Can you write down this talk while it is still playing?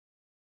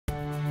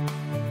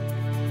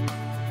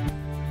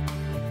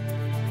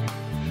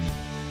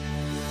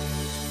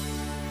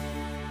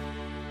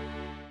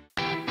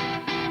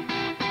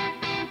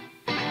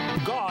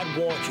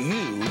wants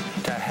you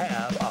to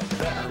have a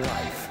better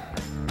life.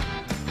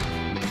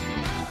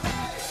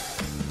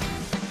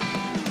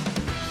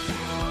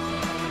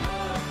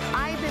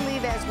 I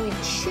believe as we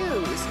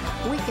choose,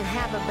 we can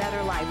have a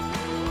better life.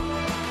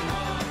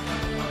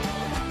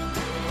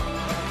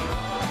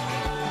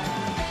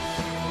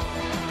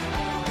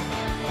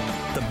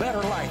 The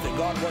better life that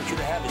God wants you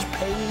to have is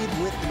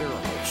paved with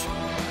miracles.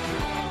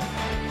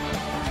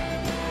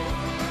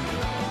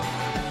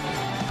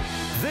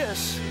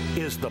 This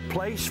is the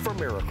place for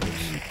miracles.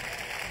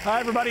 Hi,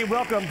 everybody.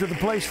 Welcome to the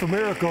Place for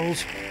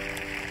Miracles.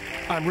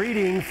 I'm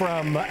reading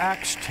from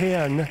Acts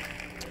 10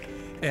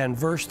 and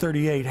verse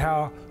 38,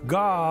 how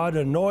God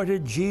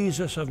anointed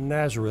Jesus of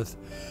Nazareth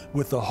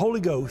with the Holy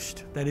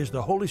Ghost, that is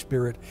the Holy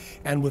Spirit,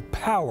 and with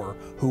power,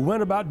 who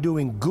went about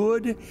doing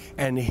good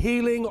and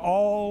healing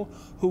all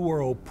who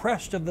were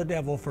oppressed of the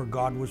devil, for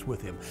God was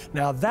with him.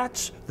 Now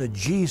that's the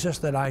Jesus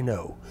that I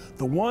know,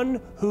 the one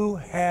who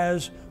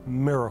has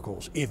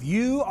miracles. If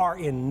you are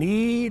in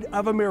need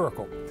of a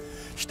miracle,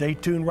 stay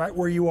tuned right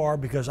where you are,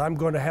 because I'm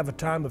going to have a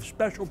time of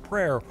special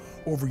prayer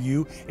over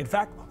you. In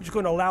fact, I'm just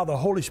going to allow the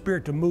Holy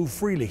Spirit to move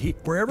freely.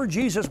 Wherever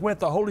Jesus went,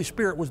 the Holy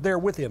Spirit was there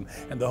with him,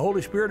 and the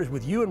Holy Spirit is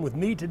with you and with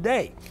me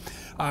today.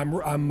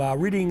 I'm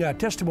reading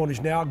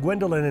testimonies now.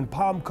 Gwendolyn in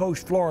Palm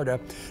Coast, Florida.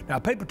 Now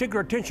pay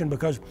particular attention,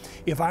 because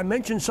if I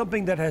mention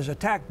something that has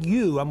attacked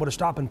you, I'm going to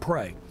stop and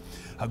pray.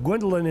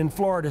 Gwendolyn in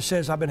Florida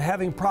says, I've been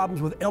having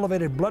problems with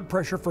elevated blood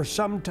pressure for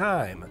some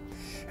time,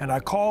 and I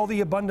call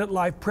the Abundant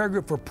Life Prayer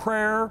Group for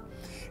prayer.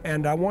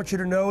 And I want you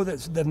to know that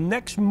the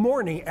next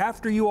morning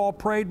after you all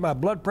prayed, my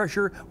blood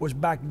pressure was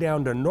back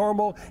down to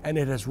normal, and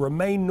it has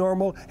remained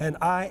normal, and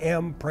I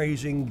am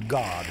praising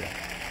God.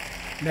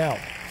 Now,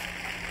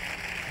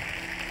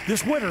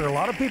 this winter, a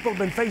lot of people have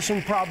been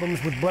facing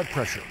problems with blood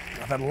pressure.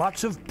 I've had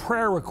lots of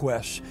prayer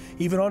requests,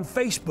 even on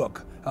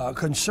Facebook,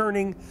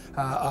 concerning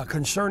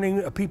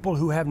people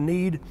who have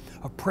need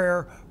of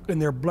prayer in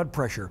their blood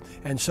pressure.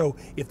 And so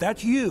if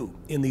that's you,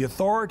 in the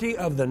authority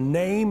of the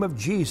name of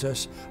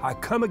Jesus, I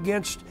come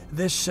against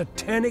this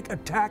satanic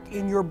attack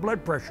in your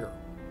blood pressure.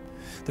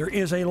 There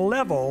is a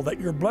level that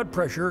your blood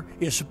pressure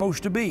is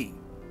supposed to be,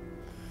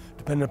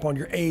 depending upon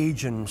your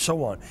age and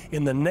so on.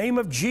 In the name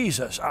of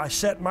Jesus, I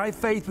set my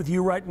faith with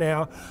you right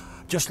now.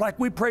 Just like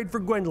we prayed for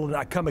Gwendolyn,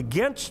 I come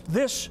against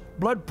this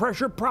blood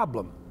pressure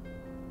problem.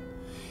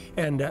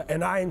 And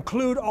I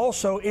include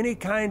also any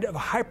kind of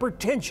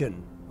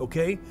hypertension,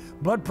 okay,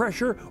 blood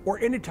pressure, or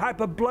any type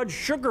of blood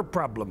sugar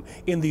problem,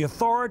 in the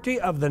authority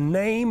of the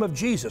name of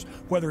Jesus,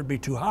 whether it be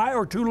too high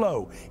or too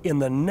low. In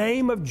the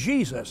name of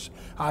Jesus,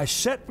 I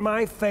set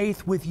my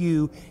faith with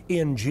you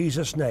in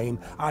Jesus' name.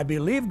 I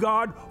believe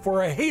God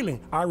for a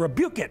healing. I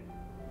rebuke it,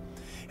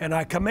 and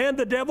I command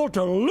the devil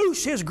to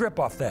loose his grip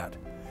off that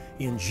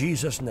in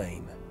Jesus'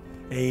 name.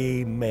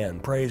 Amen.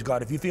 Praise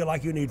God. If you feel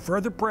like you need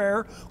further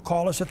prayer,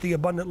 call us at the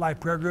Abundant Life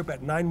Prayer Group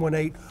at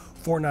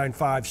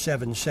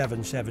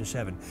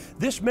 918-495-7777.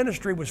 This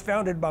ministry was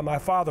founded by my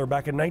father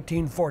back in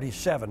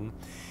 1947.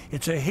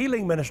 It's a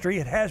healing ministry.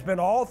 It has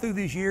been all through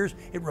these years.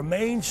 It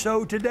remains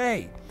so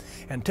today.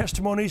 And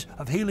testimonies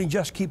of healing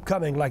just keep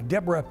coming, like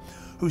Deborah,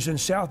 who's in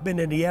South Bend,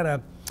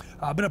 Indiana.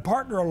 I've been a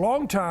partner a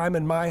long time,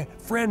 and my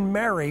friend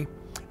Mary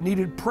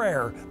needed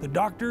prayer. The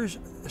doctors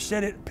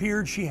said it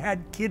appeared she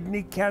had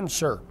kidney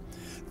cancer.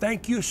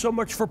 Thank you so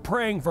much for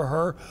praying for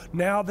her.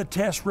 Now the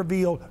tests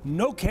reveal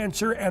no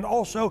cancer and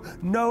also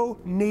no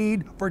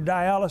need for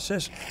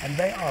dialysis, and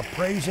they are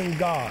praising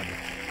God.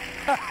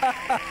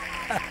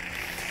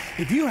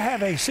 If you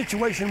have a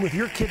situation with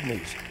your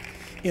kidneys,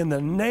 in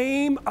the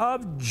name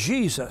of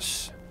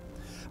Jesus,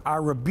 I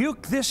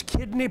rebuke this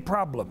kidney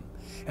problem,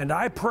 and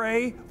I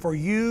pray for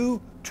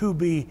you to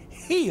be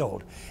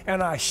healed.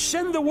 And I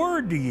send the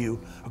word to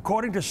you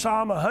according to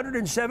Psalm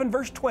 107,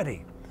 verse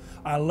 20.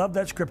 I love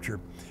that scripture.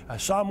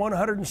 Psalm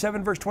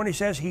 107, verse 20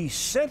 says, He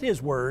sent His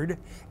word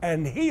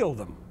and healed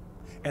them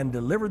and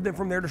delivered them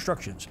from their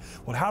destructions.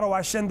 Well, how do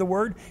I send the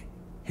word?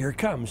 Here it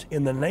comes.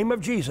 In the name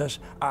of Jesus,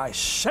 I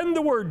send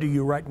the word to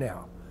you right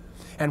now.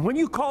 And when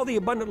you call the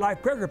Abundant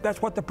Life Prayer Group, that's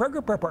what the prayer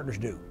group prayer partners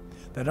do.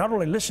 They not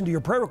only listen to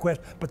your prayer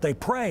request, but they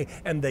pray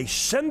and they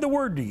send the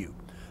word to you.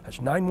 That's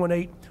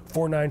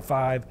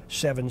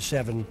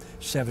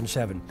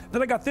 918-495-7777.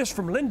 Then I got this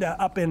from Linda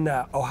up in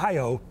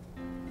Ohio.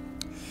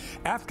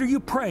 After you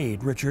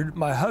prayed, Richard,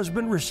 my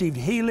husband received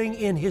healing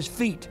in his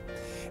feet.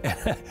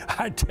 And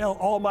I tell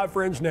all my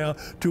friends now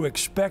to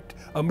expect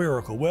a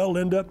miracle. Well,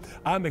 Linda,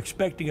 I'm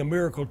expecting a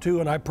miracle too,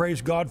 and I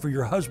praise God for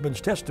your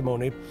husband's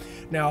testimony.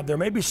 Now, there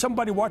may be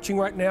somebody watching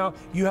right now,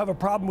 you have a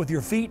problem with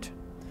your feet,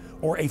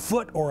 or a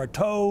foot, or a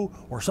toe,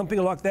 or something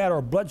like that,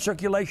 or blood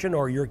circulation,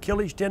 or your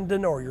Achilles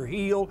tendon, or your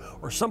heel,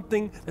 or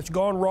something that's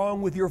gone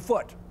wrong with your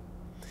foot.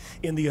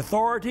 In the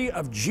authority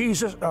of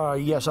Jesus,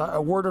 yes,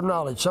 a word of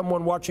knowledge.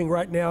 Someone watching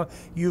right now,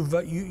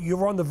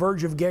 you're on the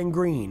verge of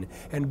gangrene,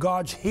 and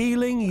God's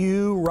healing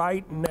you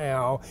right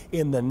now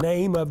in the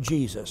name of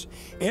Jesus.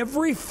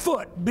 Every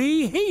foot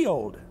be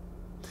healed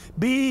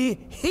Be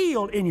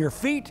healed in your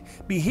feet,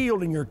 be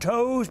healed in your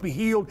toes, be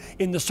healed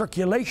in the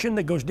circulation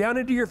that goes down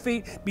into your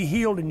feet, be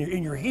healed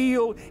in your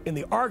heel, in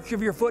the arch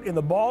of your foot, in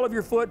the ball of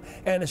your foot,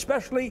 and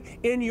especially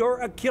in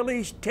your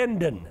Achilles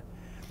tendon.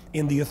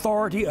 In the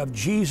authority of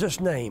Jesus'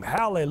 name.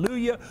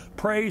 Hallelujah.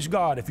 Praise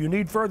God. If you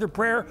need further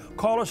prayer,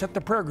 call us at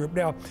the prayer group.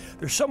 Now,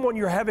 there's someone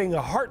you're having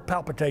a heart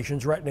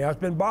palpitations right now.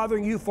 It's been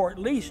bothering you for at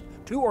least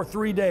 2 or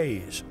 3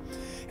 days.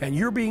 And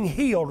you're being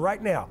healed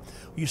right now.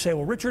 You say,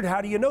 well, Richard,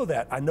 how do you know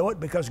that? I know it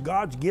because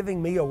God's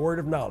giving me a word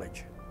of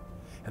knowledge.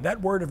 And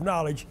that word of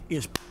knowledge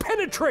is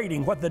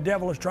penetrating what the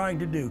devil is trying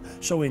to do.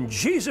 So in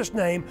Jesus'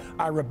 name,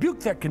 I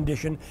rebuke that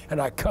condition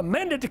and I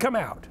command it to come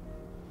out.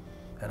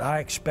 And I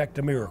expect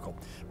a miracle.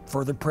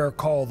 Further prayer,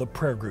 call the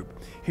prayer group.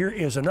 Here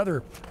is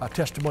another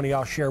testimony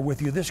I'll share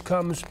with you. This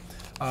comes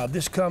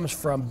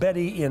from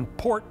Betty in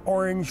Port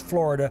Orange,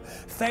 Florida.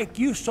 Thank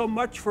you so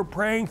much for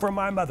praying for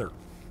my mother.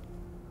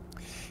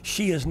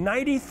 She is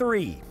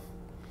 93,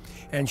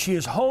 and she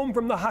is home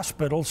from the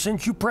hospital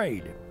since you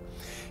prayed.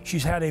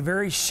 She's had a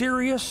very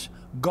serious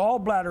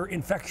gallbladder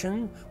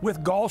infection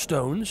with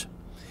gallstones,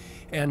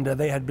 and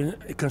they had been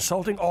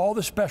consulting all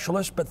the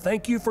specialists, but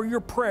thank you for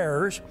your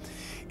prayers.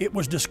 It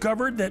was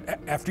discovered that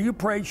after you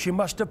prayed, she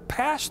must have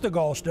passed the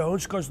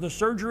gallstones because the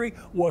surgery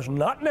was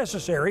not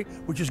necessary,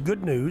 which is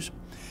good news.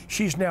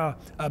 She's now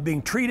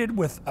being treated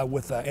with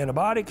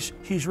antibiotics.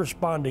 She's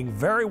responding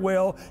very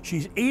well.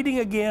 She's eating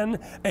again,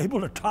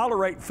 able to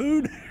tolerate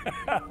food.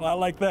 I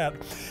like that.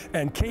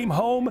 And came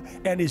home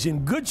and is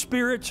in good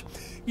spirits.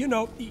 You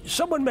know,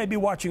 someone may be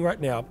watching right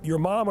now. Your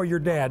mom or your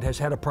dad has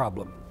had a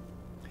problem.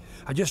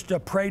 I just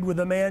prayed with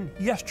a man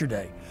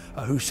yesterday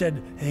who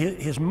said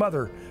his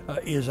mother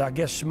is, I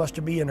guess,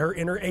 must be in her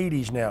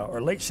 80s now,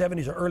 or late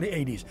 70s or early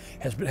 80s,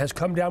 has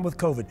come down with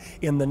COVID.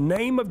 In the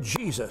name of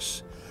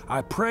Jesus,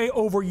 I pray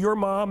over your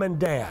mom and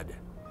dad.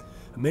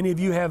 Many of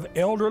you have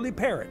elderly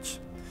parents,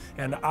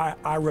 and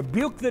I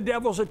rebuke the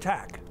devil's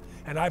attack,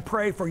 and I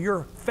pray for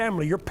your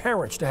family, your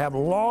parents, to have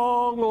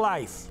long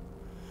life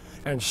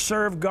and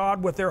serve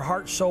God with their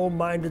heart, soul,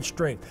 mind, and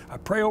strength. I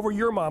pray over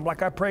your mom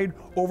like I prayed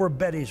over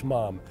Betty's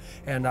mom.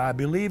 And I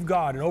believe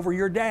God, and over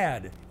your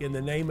dad in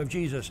the name of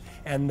Jesus.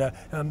 And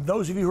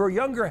those of you who are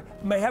younger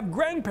may have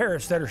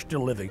grandparents that are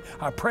still living.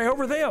 I pray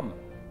over them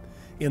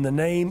in the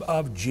name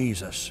of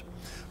Jesus.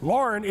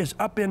 Lauren is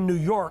up in New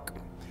York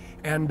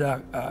and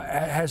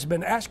has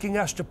been asking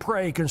us to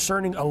pray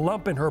concerning a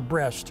lump in her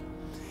breast.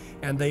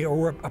 And they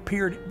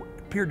appeared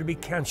to be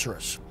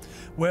cancerous.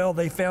 Well,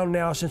 they found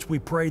now, since we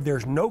prayed,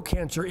 there's no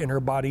cancer in her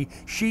body.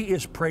 She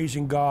is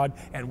praising God,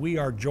 and we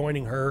are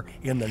joining her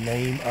in the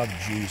name of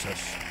Jesus.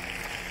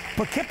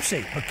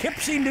 Poughkeepsie,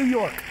 New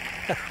York.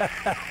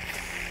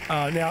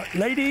 Now,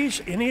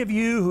 ladies, any of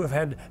you who have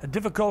had a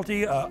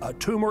difficulty, a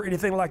tumor,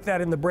 anything like that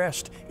in the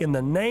breast, in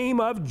the name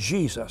of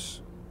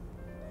Jesus,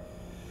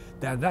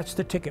 that's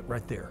the ticket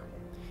right there.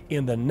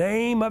 In the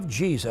name of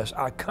Jesus,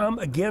 I come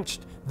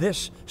against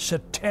this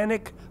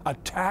satanic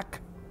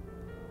attack.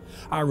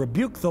 I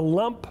rebuke the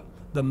lump,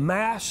 the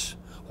mass,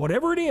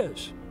 whatever it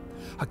is.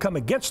 I come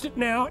against it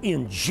now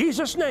in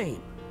Jesus'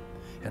 name.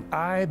 And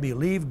I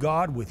believe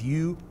God with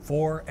you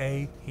for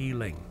a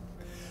healing.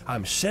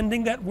 I'm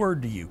sending that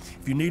word to you.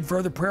 If you need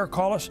further prayer,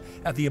 call us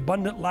at the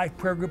Abundant Life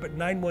Prayer Group at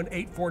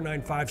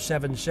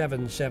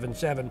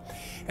 918-495-7777.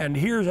 And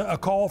here's a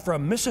call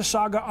from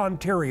Mississauga,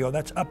 Ontario.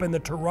 That's up in the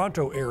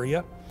Toronto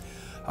area.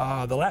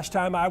 The last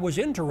time I was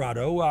in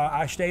Toronto,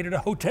 I stayed at a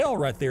hotel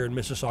right there in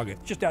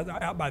Mississauga, just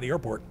out by the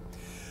airport.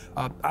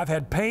 I've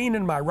had pain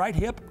in my right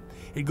hip.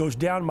 It goes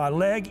down my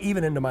leg,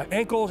 even into my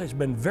ankles. It's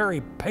been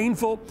very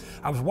painful.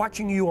 I was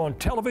watching you on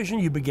television.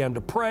 You began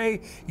to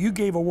pray. You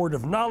gave a word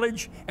of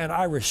knowledge, and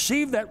I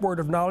received that word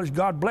of knowledge.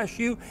 God bless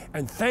you,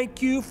 and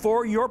thank you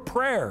for your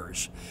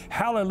prayers.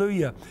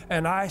 Hallelujah.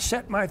 And I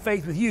set my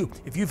faith with you.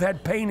 If you've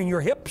had pain in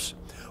your hips,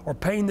 or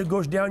pain that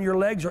goes down your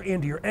legs or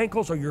into your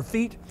ankles or your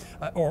feet,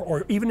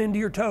 or even into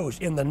your toes,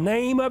 in the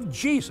name of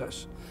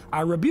Jesus,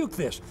 I rebuke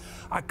this.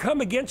 I come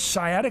against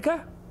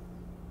sciatica.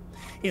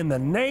 In the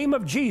name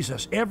of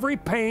Jesus, every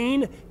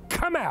pain,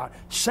 come out.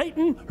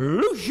 Satan,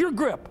 loose your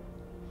grip.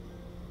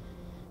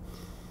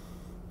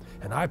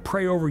 And I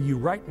pray over you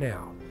right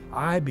now.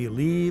 I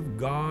believe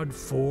God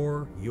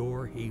for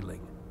your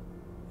healing.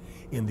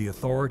 In the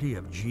authority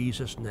of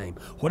Jesus' name.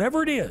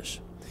 Whatever it is,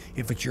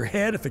 if it's your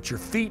head, if it's your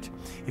feet,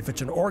 if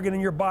it's an organ in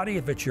your body,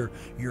 if it's your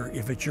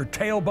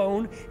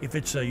tailbone, if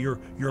it's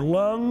your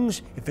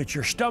lungs, if it's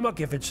your stomach,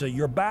 if it's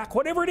your back,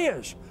 whatever it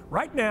is,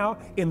 right now,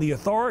 in the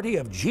authority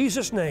of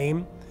Jesus'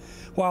 name,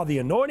 while the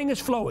anointing is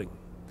flowing,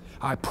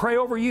 I pray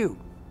over you.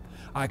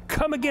 I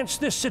come against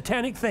this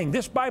satanic thing.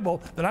 This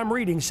Bible that I'm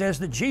reading says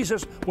that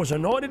Jesus was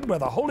anointed with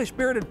the Holy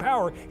Spirit and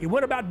power. He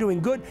went about doing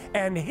good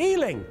and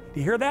healing. Do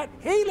you hear that?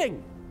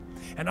 Healing.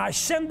 And I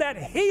send that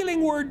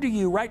healing word to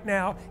you right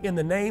now in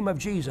the name of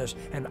Jesus.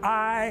 And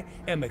I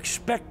am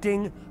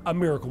expecting a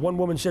miracle. One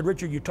woman said,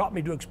 Richard, you taught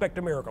me to expect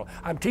a miracle.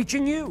 I'm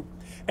teaching you.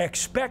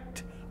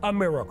 Expect a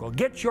miracle.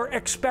 Get your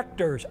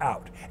expectors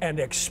out and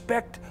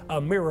expect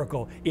a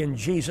miracle in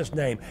Jesus'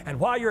 name. And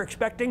while you're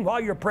expecting,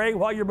 while you're praying,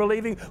 while you're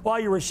believing, while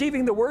you're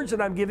receiving the words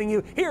that I'm giving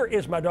you, here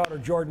is my daughter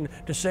Jordan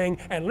to sing,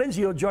 and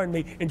Lindsay will join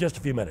me in just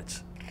a few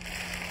minutes.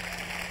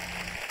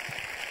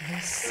 The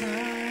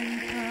sun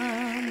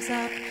comes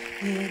up,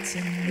 it's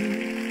a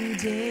new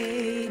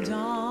day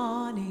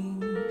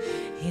dawning.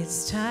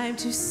 It's time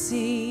to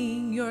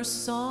sing your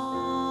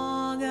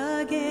song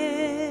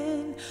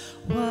again.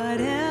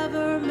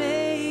 Whatever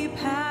may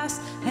pass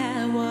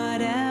and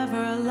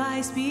whatever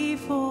lies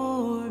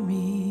before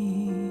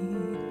me,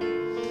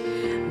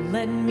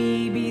 let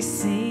me be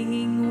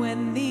singing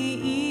when the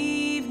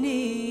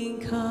evening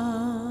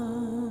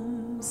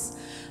comes.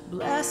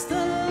 Bless the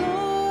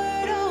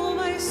Lord, oh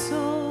my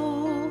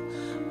soul,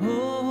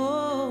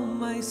 oh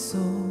my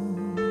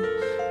soul,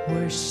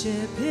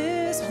 worship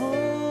His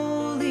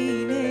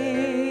holy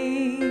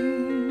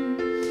name.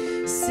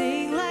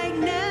 Sing like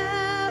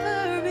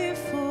never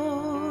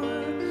before,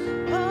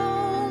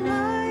 oh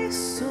my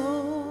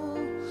soul,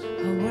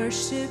 I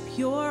worship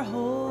your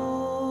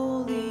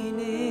holy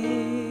name.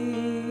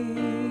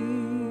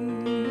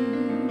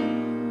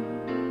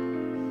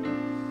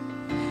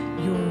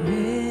 You're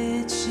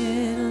rich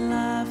in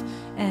love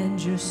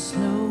and you're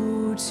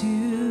slow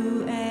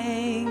to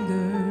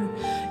anger.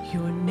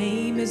 Your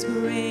name is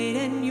great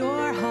and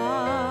your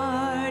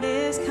heart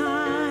is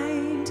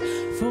kind.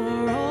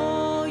 For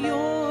all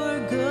your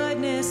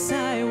goodness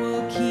I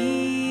will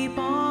keep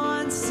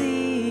on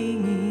singing.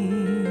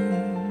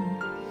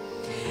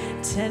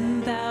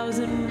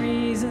 10,000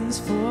 reasons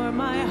for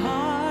my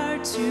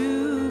heart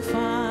to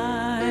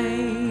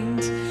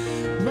find.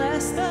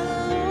 Bless the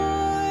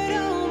Lord,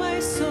 oh my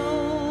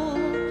soul,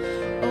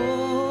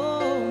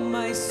 oh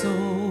my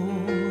soul,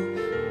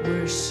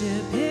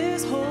 worship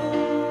His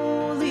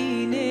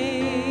holy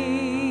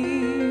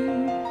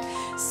name.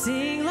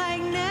 Sing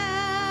like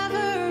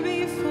never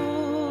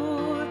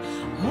before,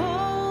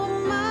 oh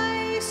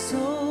my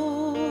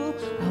soul,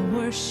 I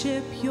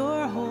worship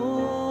your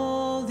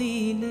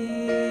holy name.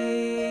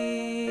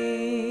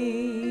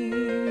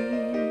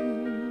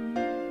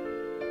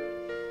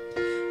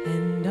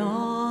 And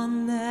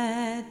on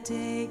that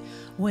day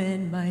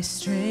when my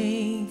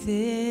strength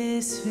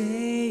is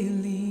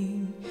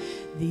failing,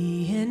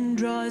 the end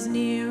draws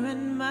near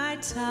and my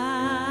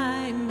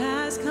time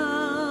has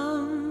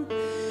come,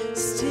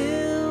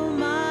 still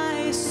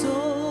my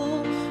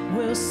soul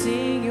will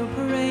sing your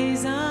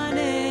praise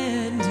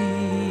unending.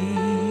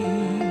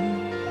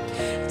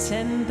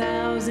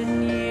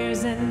 10,000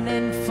 years and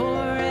then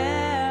forevermore.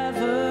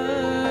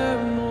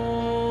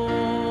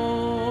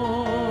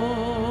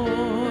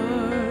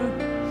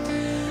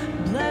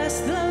 Bless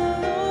the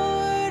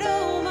Lord,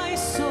 oh my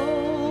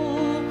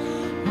soul,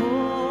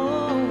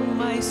 oh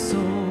my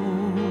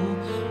soul,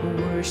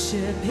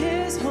 worship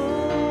His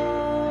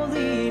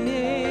holy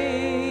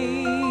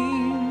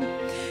name.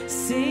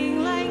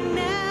 Sing like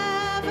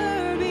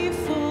never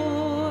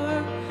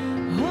before,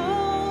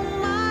 oh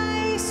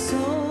my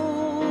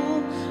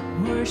soul,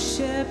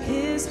 worship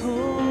His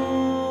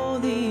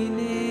holy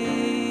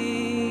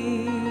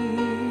name.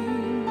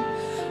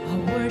 I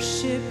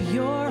worship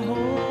your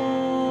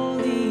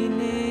holy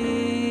name.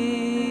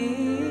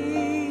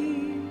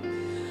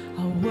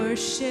 I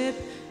worship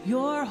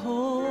your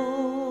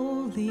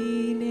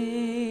holy name.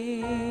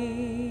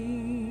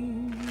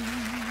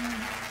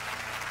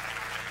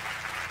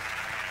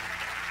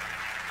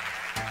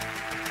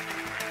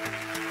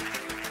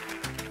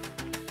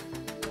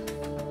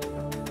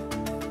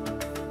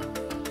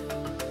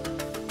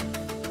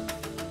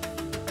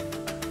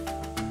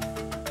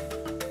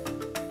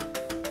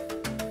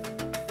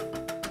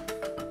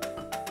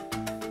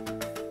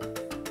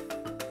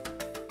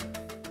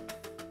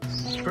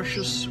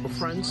 Precious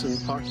friends and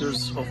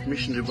partners of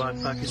Mission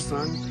Revive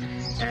Pakistan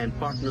and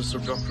partners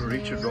of Dr.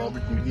 Richard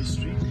Robert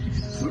Ministry,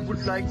 we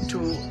would like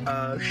to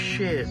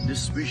share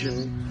this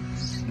vision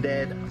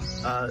that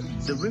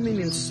the women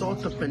in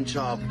South of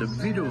Punjab, the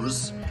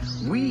widows,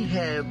 we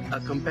have a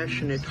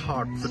compassionate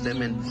heart for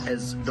them, and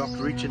as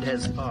Dr. Richard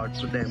has a heart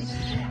for them,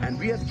 and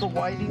we are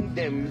providing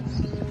them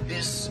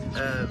this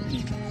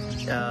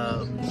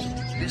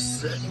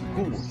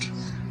goat.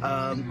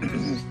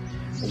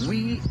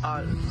 We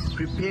are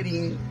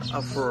preparing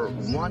for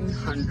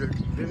 100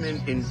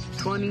 women in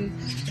 20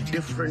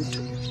 different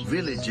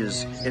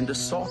villages in the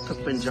south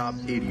of Punjab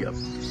area,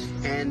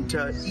 and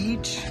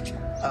each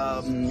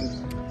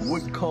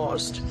would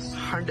cost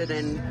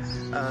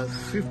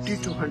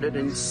 $150 to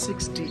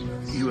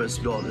 $160 US.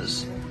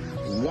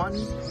 One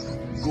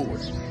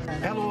goat.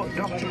 Hello,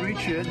 Dr.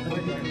 Richard.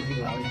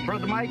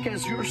 Brother Mike,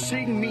 as you're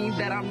seeing me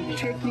that I'm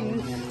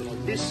taking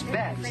this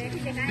bag.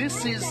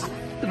 This is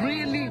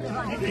really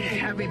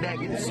heavy bag.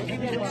 It's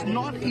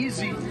not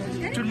easy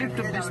to lift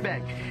up this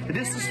bag.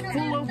 This is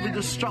full of with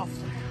the stuff,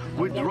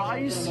 with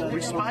rice,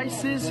 with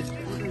spices,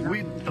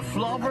 with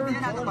flour,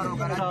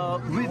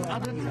 with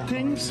other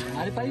things.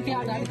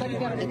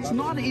 It's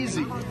not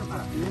easy,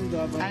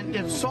 and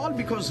it's all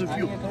because of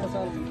you.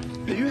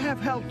 You have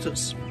helped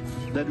us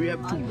that we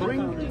have to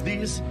bring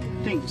these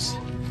things.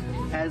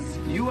 as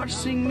you are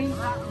seeing me,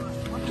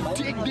 to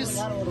take this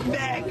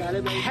bag,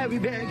 heavy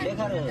bag,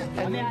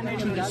 and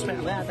to this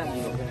family.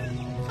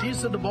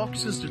 These are the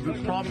boxes that we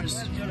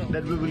promised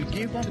that we will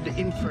give to the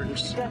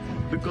infants,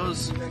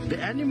 because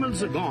the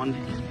animals are gone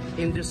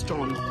in this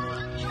town,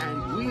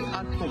 and we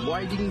are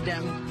providing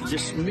them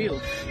this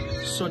milk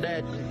so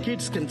that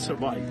kids can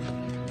survive.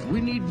 We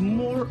need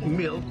more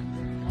milk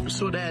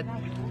so that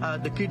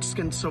the kids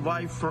can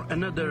survive for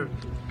another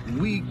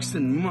weeks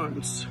and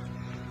months.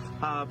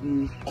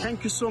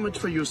 Thank you so much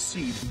for your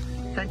seed.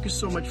 Thank you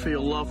so much for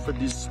your love for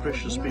these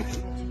precious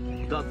people.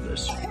 God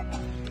bless you.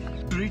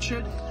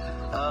 Richard,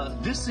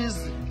 this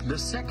is the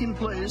second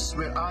place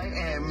where I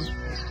am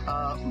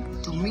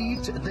to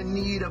meet the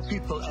need of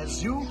people.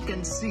 As you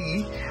can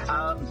see,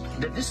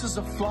 that this is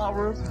a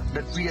flour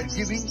that we are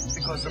giving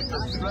because of the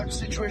flood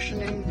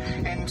situation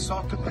in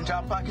South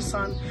Punjab,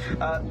 Pakistan.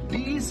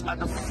 These are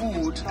the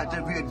food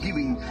that we are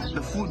giving,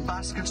 the food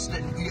baskets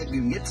that we are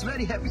giving. It's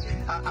very heavy.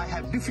 I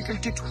have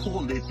difficulty to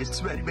hold it. It's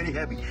very, very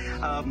heavy.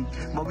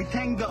 But we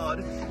thank God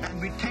and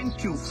we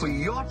thank you for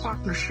your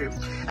partnership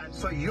and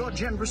for your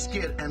generous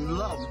care and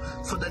love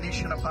for the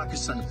nation of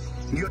Pakistan.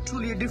 You're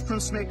truly a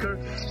difference maker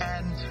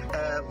and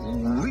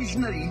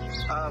visionary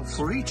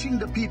for reaching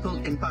the people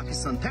in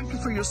Pakistan. Thank you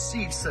for your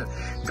seed, sir.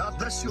 God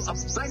bless you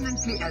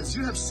abundantly as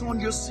you have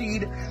sown your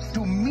seed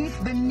to meet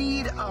the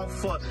need of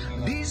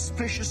these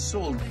precious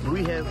souls.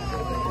 We have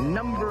a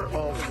number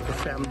of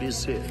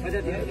families here,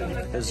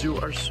 as you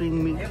are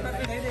seeing me.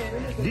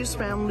 These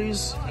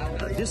families,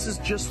 this is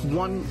just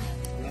one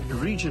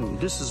region,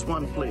 this is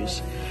one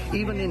place.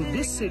 Even in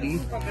this city,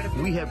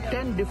 we have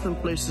 10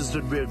 different places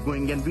that we are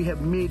going, and we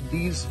have made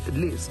these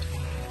lists.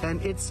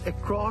 And it's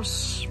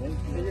across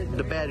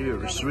the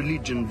barriers,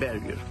 religion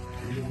barrier.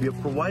 We are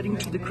providing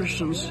to the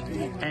Christians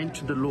and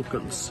to the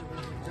locals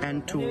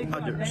and to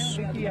others.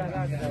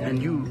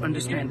 And you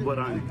understand what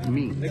I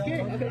mean.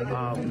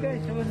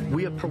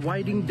 We are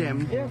providing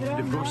them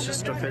the grocery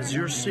stuff. As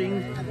you're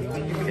seeing,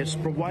 it's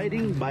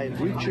providing by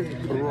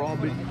Richard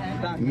Robert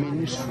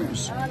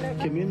Ministries,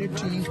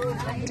 Community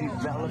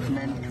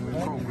Development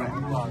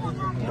Program.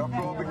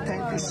 Dr. Robert,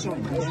 thank you so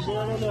much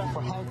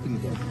for helping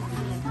them,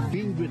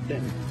 being with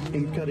them,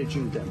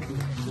 encouraging them.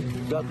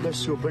 God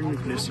bless you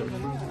abundantly, sir.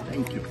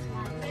 Thank you.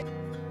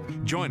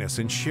 Join us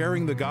in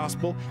sharing the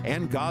gospel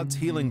and God's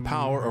healing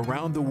power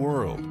around the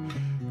world.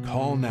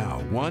 Call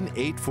now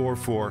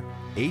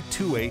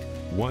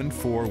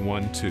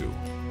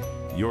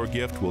 1-844-828-1412. Your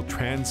gift will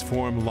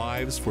transform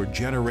lives for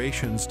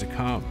generations to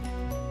come.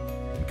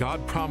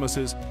 God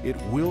promises it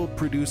will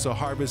produce a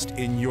harvest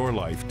in your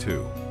life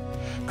too.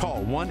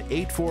 Call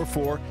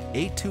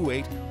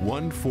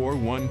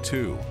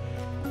 1-844-828-1412.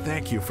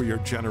 Thank you for your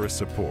generous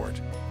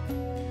support.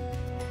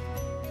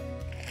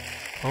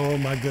 Oh,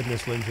 my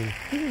goodness, Lindsay.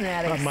 Isn't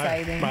that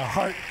exciting? My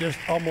heart just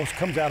almost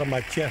comes out of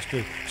my chest.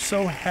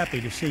 So happy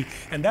to see.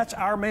 And that's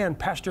our man,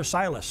 Pastor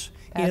Silas,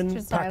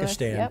 in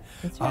Pakistan. Yep,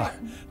 that's right.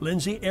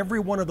 Lindsay, every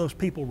one of those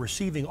people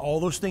receiving all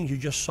those things you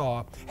just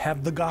saw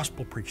have the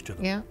gospel preached to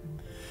them. Yeah.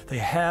 They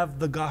have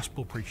the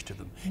gospel preached to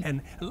them.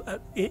 And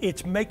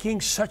it's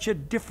making such a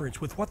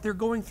difference with what they're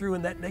going through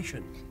in that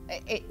nation.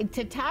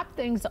 To top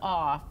things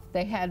off,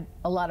 they had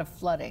a lot of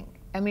flooding.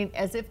 I mean,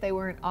 as if they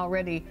weren't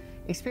already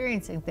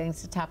experiencing things.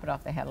 To top it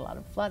off, they had a lot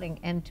of flooding.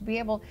 And to be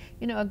able,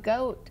 you know, a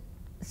goat,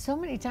 so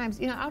many times,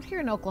 you know, out here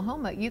in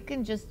Oklahoma, you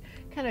can just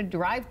kind of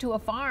drive to a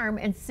farm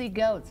and see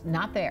goats.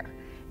 Not there.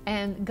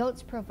 And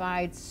goats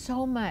provide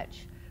so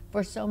much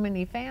for so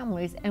many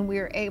families, and we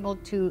are able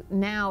to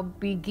now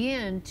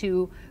begin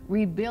to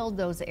rebuild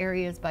those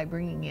areas by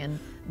bringing in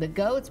the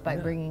goats, by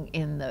bringing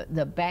in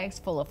the bags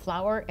full of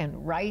flour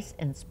and rice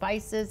and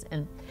spices,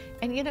 and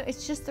you know,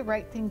 it's just the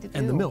right thing to do.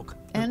 And the milk.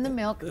 And the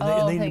milk. They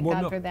Thank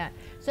God milk for that.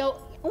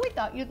 So we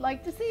thought you'd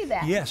like to see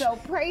that. Yes. So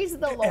praise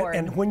the Lord.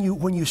 And when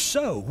you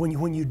sow,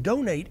 when you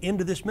donate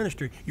into this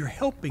ministry, you're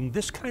helping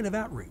this kind of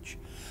outreach.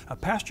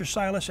 Pastor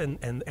Silas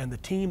and the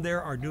team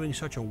there are doing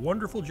such a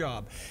wonderful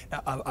job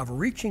of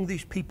reaching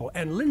these people.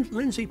 And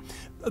Lindsay,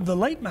 the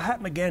late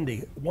Mahatma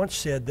Gandhi once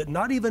said that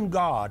not even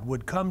God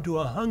would come to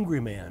a hungry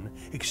man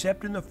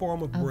except in the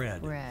form of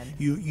bread.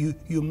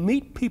 You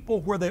meet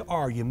people where they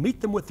are. You meet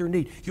them with their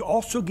need. You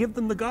also give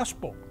them the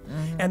gospel.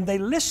 And they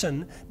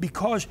listen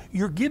because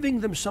you're giving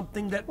them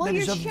something that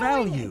is of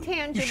value.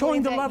 You're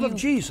showing the love of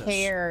Jesus.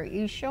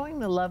 You're showing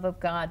the love of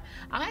God.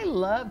 I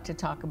love to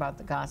talk about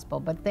the gospel,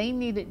 but they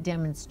need it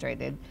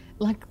demonstrated,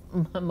 like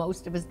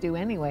most of us do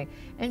anyway.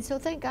 And so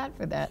thank God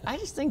for that. I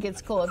just think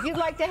it's cool. If you'd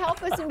like to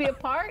help us and be a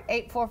part,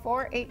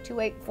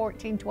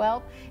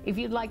 844-828-1412. If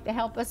you'd like to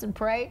help us and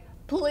pray,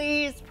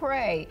 please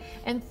pray.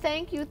 And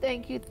thank you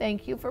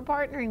for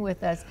partnering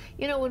with us.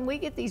 You know, when we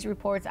get these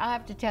reports, I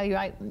have to tell you,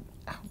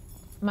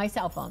 my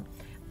cell phone.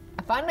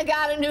 I finally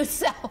got a new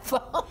cell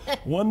phone.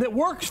 One that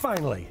works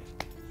finally.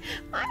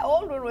 My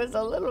old one was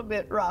a little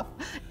bit rough.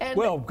 And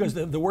Well, because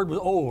the word was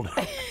old.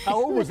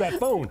 How old was that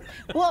phone?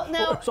 well,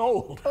 now, It's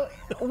old.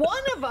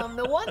 one of them,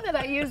 the one that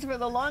I used for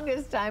the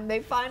longest time, they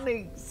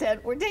finally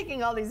said, we're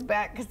taking all these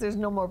back because there's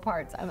no more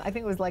parts. I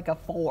think it was like a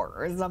 4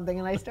 or something,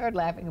 and I started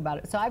laughing about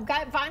it. So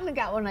finally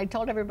got one. I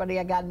told everybody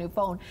I got a new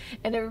phone,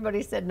 and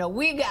everybody said, no,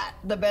 we got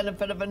the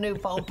benefit of a new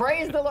phone.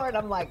 Praise the Lord.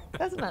 I'm like,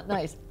 that's not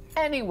nice.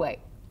 Anyway,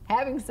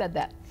 having said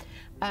that,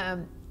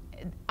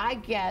 I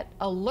get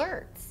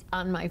alerts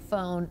on my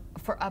phone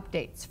for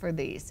updates for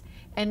these.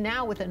 And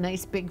now with a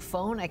nice big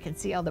phone, I can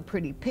see all the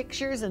pretty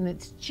pictures, and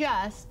it's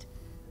just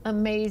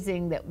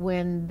amazing that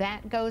when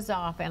that goes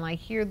off and I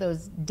hear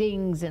those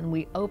dings and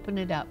we open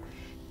it up,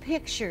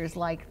 pictures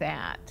like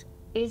that,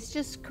 it's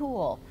just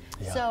cool.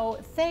 Yeah. So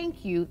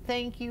thank you,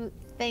 thank you,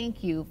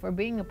 thank you for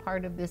being a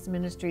part of this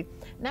ministry,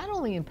 not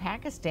only in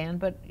Pakistan,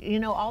 but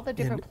all the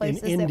different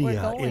places in that we're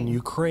India, going. in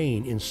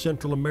Ukraine, in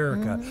Central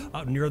America,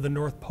 near the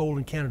North Pole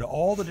in Canada,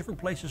 all the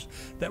different places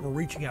that we're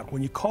reaching out.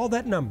 When you call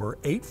that number,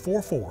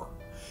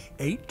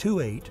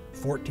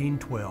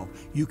 844-828-1412,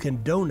 you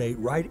can donate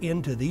right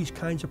into these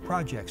kinds of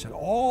projects and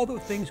all the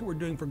things that we're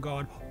doing for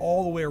God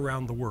all the way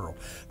around the world.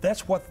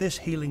 That's what this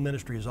healing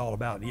ministry is all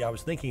about. Yeah, I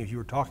was thinking as you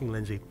were talking,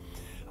 Lindsay,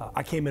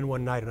 I came in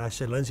one night and I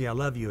said, Lindsay, I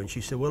love you. And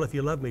she said, well, if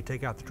you love me,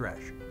 take out the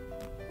trash.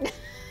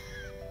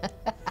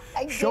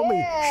 Show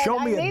me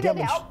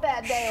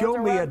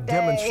a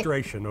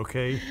demonstration,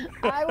 okay?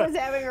 I was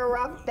having a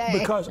rough day.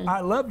 Because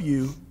I love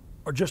you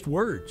are just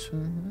words,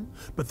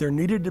 but there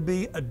needed to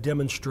be a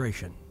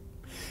demonstration.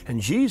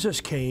 And Jesus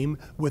came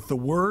with the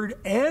word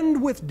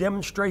and with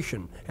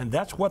demonstration. And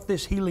that's what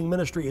this healing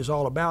ministry is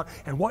all about.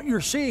 And what you're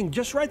seeing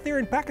just right there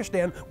in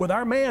Pakistan, with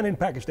our man in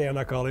Pakistan,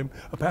 I call him,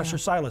 Pastor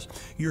Silas,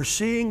 you're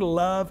seeing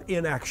love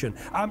in action.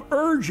 I'm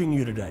urging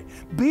you today,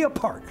 be a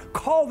part.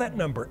 Call that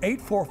number,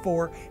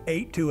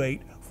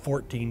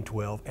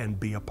 844-828-1412, and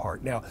be a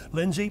part. Now,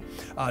 Lindsay,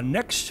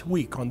 next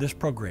week on this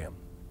program,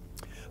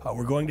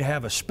 we're going to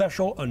have a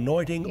special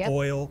anointing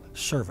oil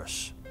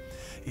service.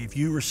 If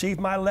you received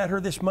my letter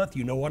this month,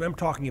 you know what I'm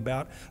talking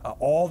about.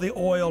 All the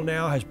oil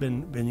now has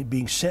been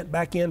being sent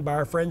back in by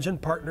our friends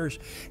and partners,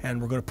 and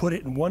we're going to put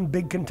it in one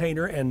big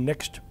container. And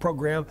next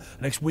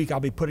week, I'll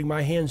be putting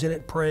my hands in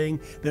it, praying.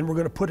 Then we're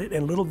going to put it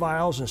in little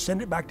vials and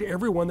send it back to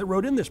everyone that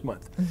wrote in this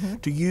month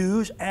to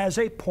use as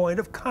a point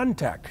of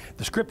contact.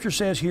 The scripture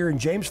says here in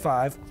James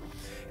 5,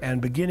 and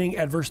beginning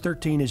at verse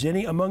 13, is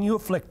any among you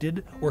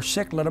afflicted or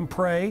sick, let him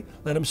pray,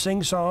 let him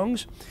sing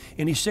songs.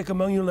 Any sick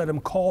among you, let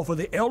him call for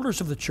the elders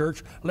of the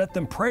church, let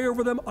them pray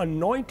over them,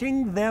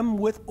 anointing them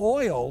with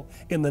oil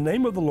in the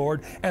name of the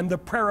Lord, and the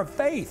prayer of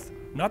faith,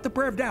 not the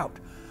prayer of doubt.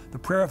 The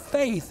prayer of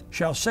faith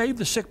shall save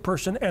the sick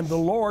person, and the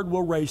Lord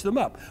will raise them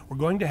up. We're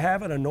going to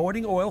have an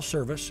anointing oil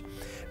service.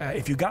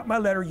 If you got my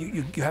letter,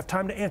 you have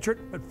time to answer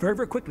it, but very,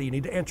 very quickly, you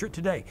need to answer it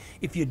today.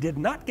 If you did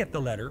not get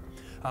the letter,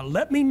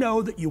 let me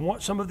know that you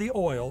want some of the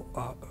oil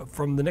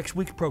from the next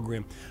week's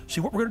program.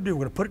 See, what we're going to do,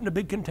 we're going to put it in a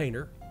big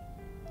container,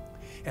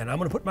 and I'm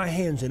going to put my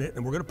hands in it,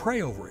 and we're going to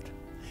pray over it.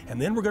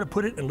 And then we're going to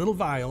put it in little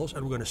vials,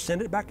 and we're going to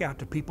send it back out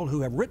to people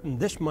who have written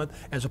this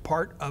month as a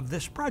part of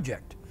this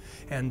project.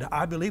 And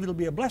I believe it'll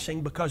be a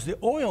blessing, because the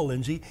oil,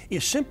 Lindsay,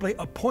 is simply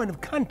a point of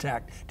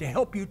contact to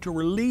help you to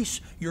release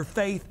your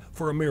faith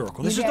for a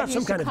miracle. This is not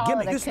some kind of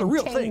gimmick. This is the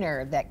real thing.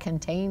 Container that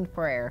contained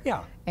prayer.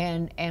 Yeah.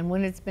 And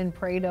when it's been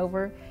prayed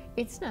over,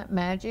 it's not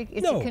magic.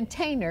 It's a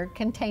container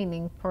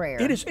containing prayer.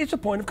 It's a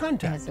point of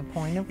contact. It's a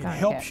point of contact. It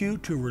helps you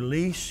to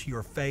release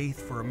your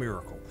faith for a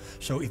miracle.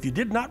 So if you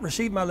did not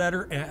receive my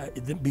letter,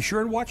 then be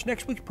sure and watch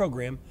next week's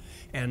program,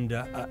 and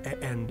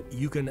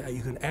you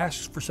can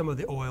ask for some of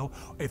the oil.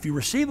 If you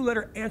receive a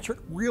letter, answer it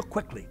real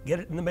quickly. Get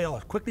it in the mail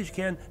as quickly as you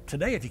can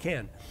today, if you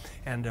can.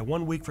 And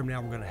 1 week from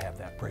now, we're going to have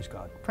that. Praise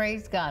God.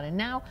 Praise God. And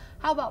now,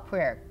 how about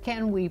prayer?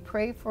 Can we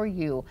pray for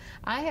you?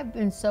 I have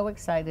been so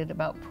excited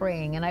about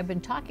praying, and I've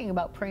been talking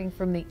about praying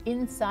from the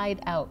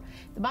inside out.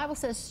 The Bible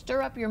says,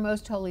 stir up your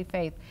most holy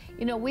faith.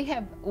 You know, we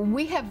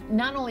have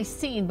not only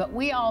seen, but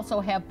we also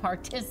have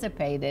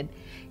participated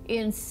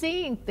in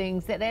seeing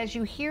things that, as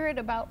you hear it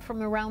about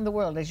from around the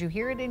world, as you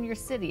hear it in your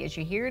city, as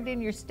you hear it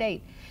in your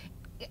state,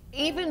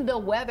 even the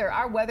weather,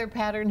 our weather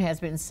pattern has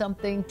been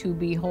something to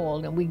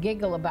behold, and we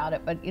giggle about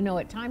it, but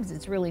at times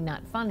it's really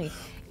not funny.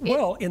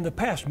 Well, in the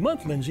past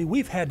month, Lindsay,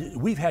 we've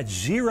had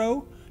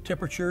 0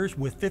 temperatures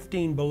with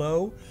 15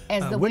 below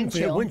as the wind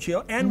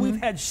chill, and we've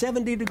had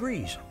 70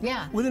 degrees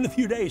within a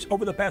few days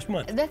over the past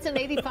month. That's an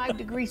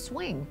 85-degree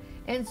swing.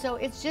 And so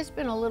it's just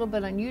been a little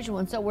bit unusual.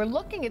 And so we're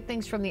looking at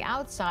things from the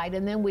outside,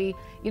 and then we,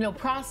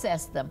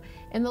 process them.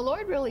 And the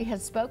Lord really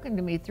has spoken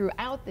to me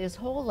throughout this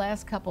whole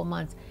last couple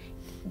months.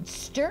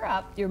 Stir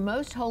up your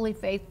most holy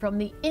faith from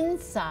the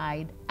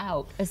inside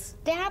out.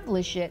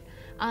 Establish it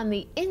on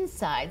the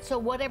inside. So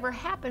whatever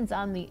happens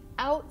on the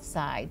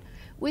outside,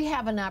 we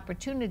have an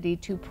opportunity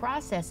to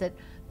process it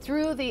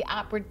through the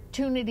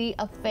opportunity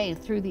of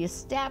faith, through the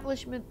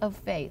establishment of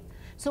faith.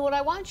 So what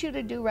I want you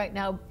to do right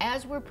now,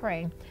 as we're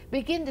praying,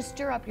 begin to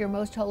stir up your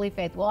most holy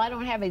faith. Well, I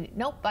don't have any.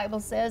 Nope, Bible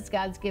says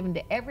God's given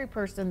to every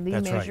person the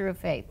measure of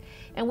faith.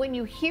 And when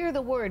you hear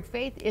the word,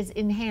 faith is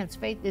enhanced,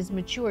 faith is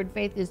matured,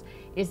 faith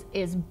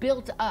is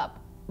built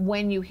up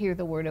when you hear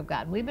the word of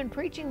God. We've been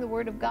preaching the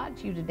word of God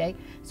to you today.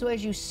 So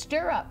as you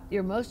stir up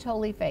your most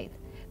holy faith,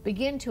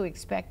 begin to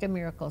expect a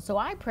miracle. So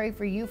I pray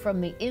for you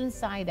from the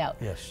inside out.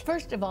 Yes.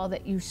 First of all,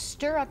 that you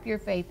stir up your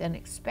faith and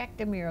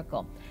expect a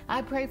miracle.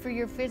 I pray for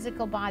your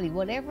physical body,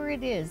 whatever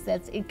it is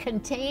that's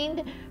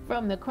contained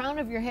from the crown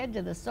of your head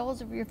to the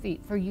soles of your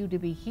feet, for you to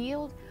be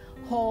healed,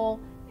 whole,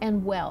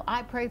 and well.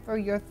 I pray for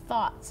your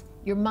thoughts,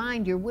 your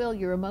mind, your will,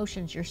 your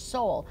emotions, your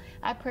soul.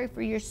 I pray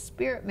for your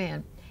spirit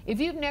man. If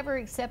you've never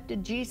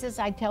accepted Jesus,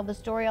 I tell the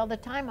story all the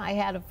time. I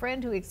had a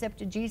friend who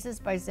accepted Jesus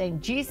by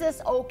saying,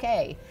 Jesus,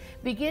 okay.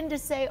 Begin to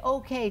say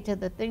okay to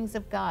the things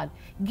of God.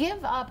 Give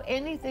up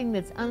anything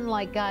that's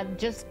unlike God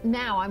just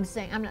now. I'm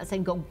not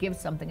saying go give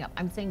something up.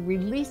 I'm saying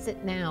release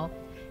it now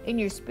in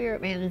your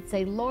spirit man and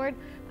say, Lord,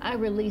 I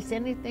release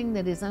anything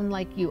that is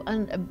unlike you,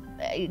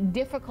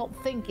 difficult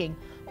thinking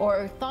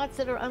or thoughts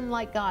that are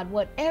unlike God,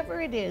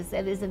 whatever it is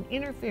that is an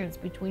interference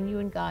between you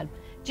and God.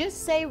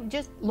 Just say,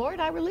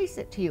 Lord, I release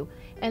it to you.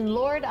 And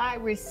Lord, I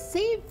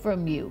receive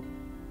from you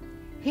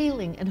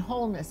healing and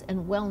wholeness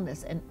and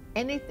wellness and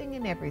anything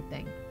and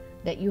everything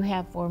that you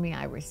have for me.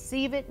 I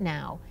receive it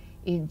now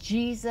in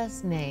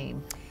Jesus'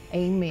 name.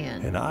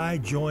 Amen. And I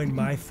join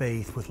my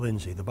faith with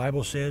Lindsay. The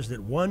Bible says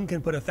that one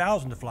can put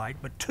 1,000 to flight,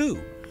 but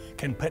two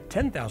can put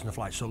 10,000 to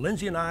flight. So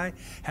Lindsay and I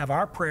have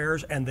our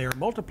prayers, and they're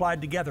multiplied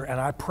together. And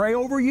I pray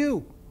over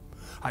you.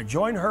 I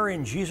join her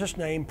in Jesus'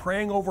 name,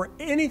 praying over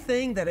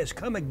anything that has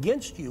come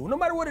against you, no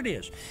matter what it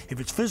is. If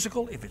it's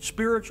physical, if it's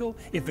spiritual,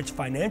 if it's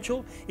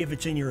financial, if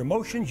it's in your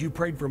emotions, you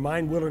prayed for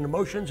mind, will, and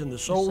emotions in the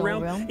soul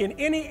realm, in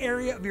any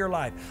area of your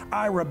life.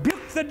 I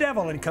rebuke the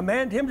devil and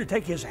command him to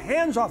take his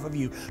hands off of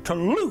you, to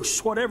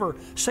loose whatever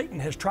Satan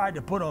has tried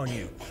to put on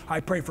you.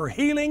 I pray for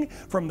healing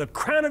from the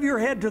crown of your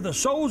head to the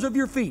soles of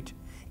your feet,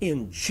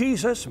 in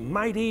Jesus'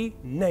 mighty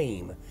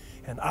name.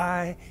 And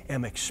I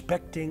am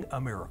expecting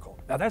a miracle.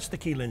 Now that's the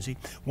key, Lindsay.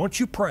 Once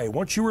you pray,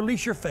 once you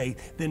release your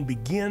faith, then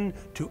begin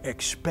to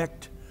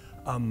expect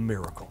a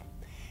miracle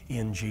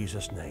in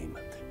Jesus' name.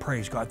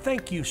 Praise God.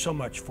 Thank you so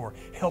much for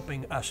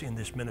helping us in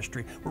this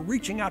ministry. We're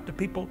reaching out to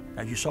people,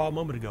 as you saw a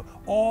moment ago,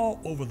 all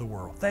over the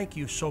world. Thank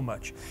you so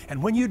much.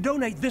 And when you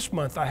donate this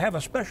month, I have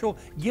a special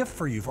gift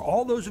for you. For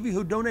all those of you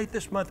who donate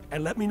this month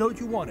and let me know that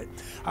you want it,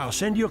 I'll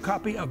send you a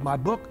copy of my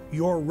book,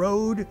 Your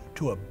Road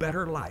to a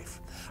Better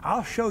Life.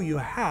 I'll show you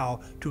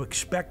how to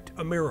expect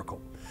a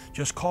miracle.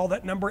 Just call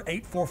that number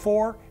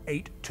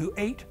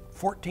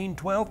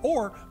 844-828-1412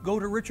 or go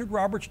to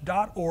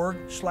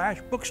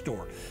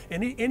richardroberts.org/bookstore.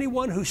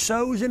 Anyone who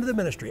sows into the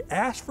ministry,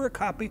 ask for a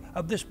copy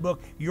of this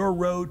book, Your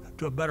Road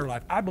to a Better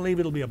Life. I believe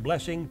it'll be a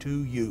blessing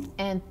to you.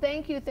 And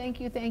thank you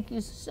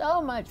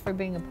so much for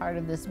being a part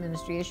of this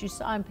ministry. As you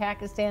saw in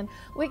Pakistan,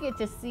 we get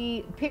to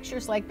see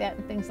pictures like that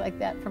and things like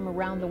that from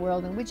around the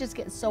world, and we just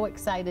get so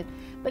excited.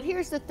 But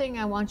here's the thing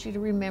I want you to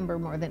remember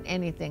more than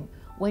anything.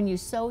 When you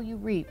sow, you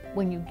reap.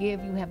 When you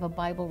give, you have a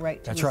Bible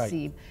right to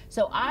receive.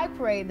 So I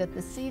pray that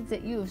the seeds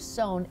that you have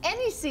sown,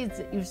 any seeds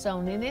that you've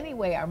sown in any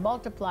way, are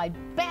multiplied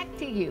back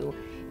to you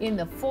in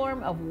the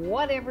form of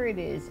whatever it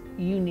is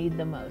you need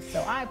the most.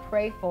 So I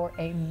pray for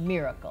a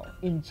miracle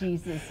in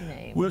Jesus'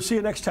 name. We'll see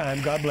you next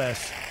time. God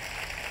bless.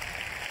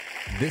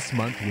 This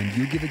month, when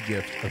you give a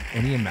gift of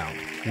any amount,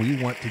 we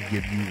want to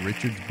give you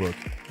Richard's book,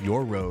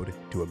 Your Road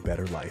to a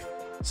Better Life.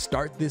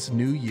 Start this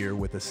new year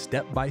with a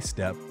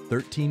step-by-step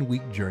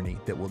 13-week journey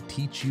that will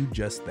teach you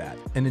just that.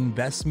 An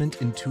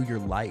investment into your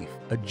life,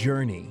 a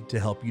journey to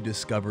help you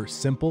discover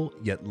simple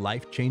yet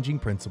life-changing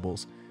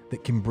principles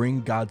that can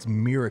bring God's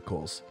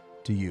miracles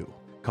to you.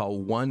 Call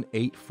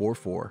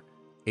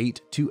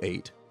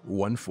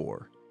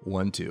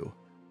 1-844-828-1412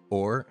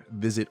 or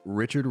visit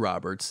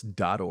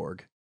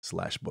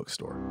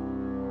richardroberts.org/bookstore.